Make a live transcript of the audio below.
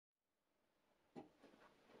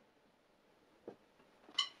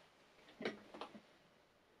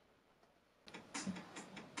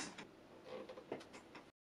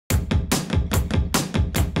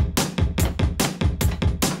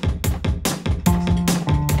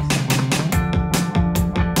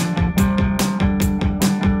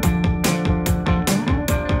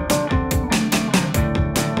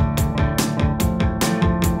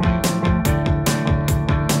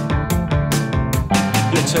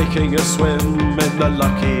taking a swim in the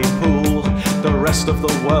lucky pool. The rest of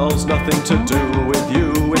the world's nothing to do with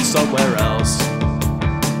you. It's somewhere else.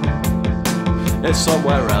 It's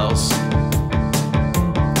somewhere else.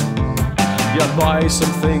 You buy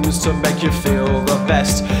some things to make you feel the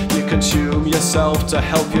best. You consume yourself to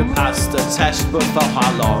help you pass the test. But for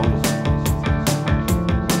how long?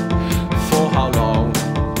 For how long?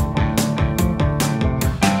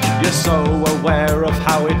 You're so aware of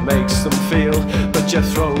how it makes them feel, but you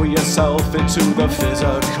throw yourself into the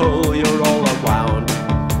physical. You're all unwound.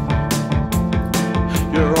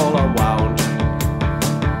 You're all unwound.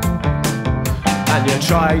 And you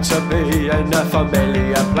try to be in a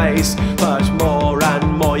familiar place, but more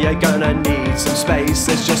and more you're gonna need some space.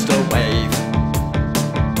 It's just a wave.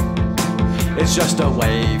 It's just a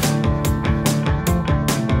wave.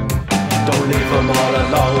 Don't leave them all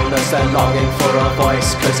alone as they're longing for a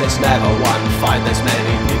voice, 'cause it's never one fight. There's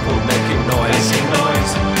many people making noise.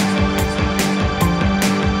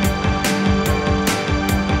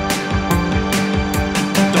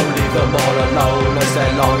 Don't leave them all alone as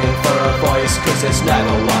they're longing for a voice, 'cause it's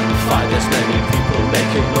never one fight. There's many people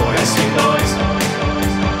making noise.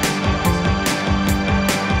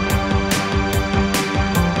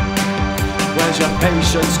 Where's your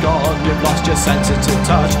patience gone? You've lost your sensitive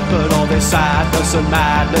touch. But all this sadness and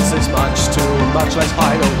madness is much too much. Let's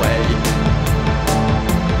hide away.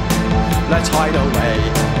 Let's hide away.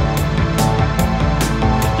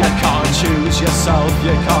 You can't choose yourself,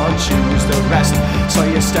 you can't choose the rest. So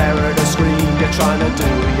you stare at a screen, you're trying to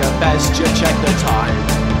do your best. You check the time.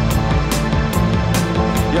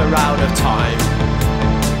 You're out of time.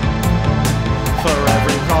 For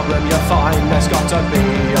every problem you find, there's got to be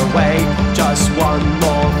a way. Just one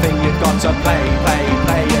more thing you've got to play.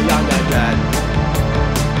 You're young again.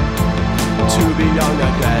 To be young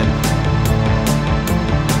again.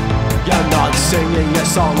 You're not singing your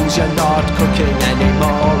songs, you're not cooking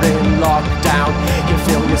anymore. In lockdown, you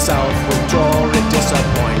feel yourself withdraw. It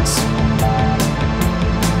disappoints.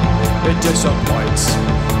 It disappoints.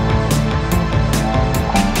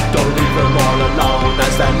 Don't leave them all alone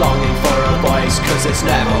as they're longing for a voice, 'cause it's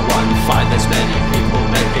never one fight. There's many people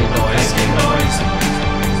making noise.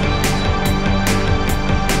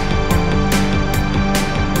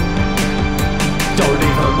 Don't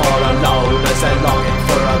leave them all alone as they're longing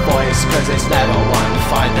for a voice, 'cause it's never one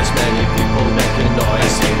fight. There's many people making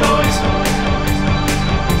noise.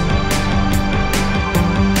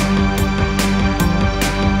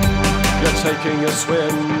 You're taking a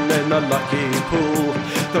swim in the lucky pool.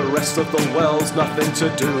 The rest of the world's nothing to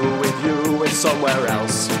do with you. It's somewhere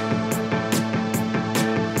else.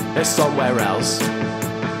 It's somewhere else.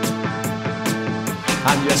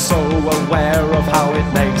 And you're so aware of how it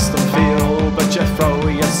makes them feel, but you throw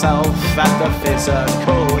yourself at the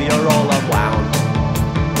physical. You're all unwound.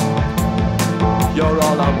 You're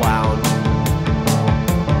all unwound.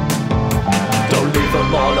 Don't leave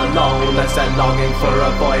them all alone as they're longing for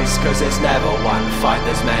a voice, 'cause it's never one fight.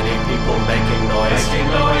 There's many people making noise.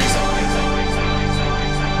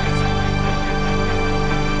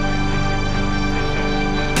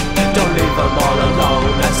 Don't leave them all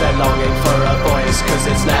alone as they're longing for a voice, 'cause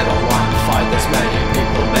it's never one fight. There's many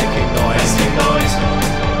people making noise.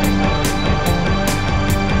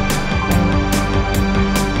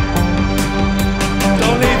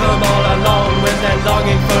 Don't leave them all alone when they're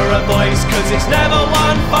longing for a voice, 'cause it's never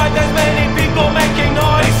one fight. There's many people making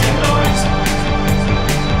noise.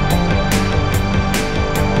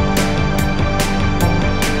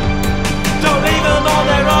 Don't leave them on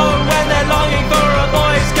their own when they're longing for a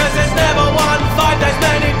voice, 'cause it's never one fight. There's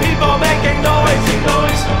many people making noise.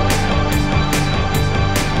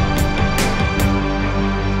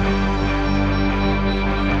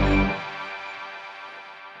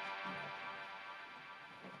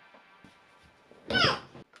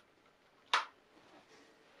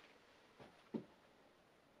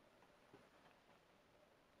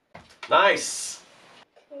 Nice.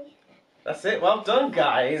 Okay. That's it. Well done,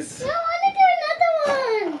 guys. I want to do another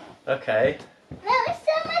one. Okay. That was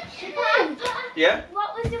so much fun. Yeah? What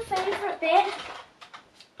was your favourite bit?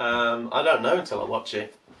 I don't know until I watch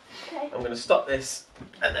it. Okay. I'm going to stop this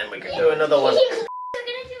and then we can do another one.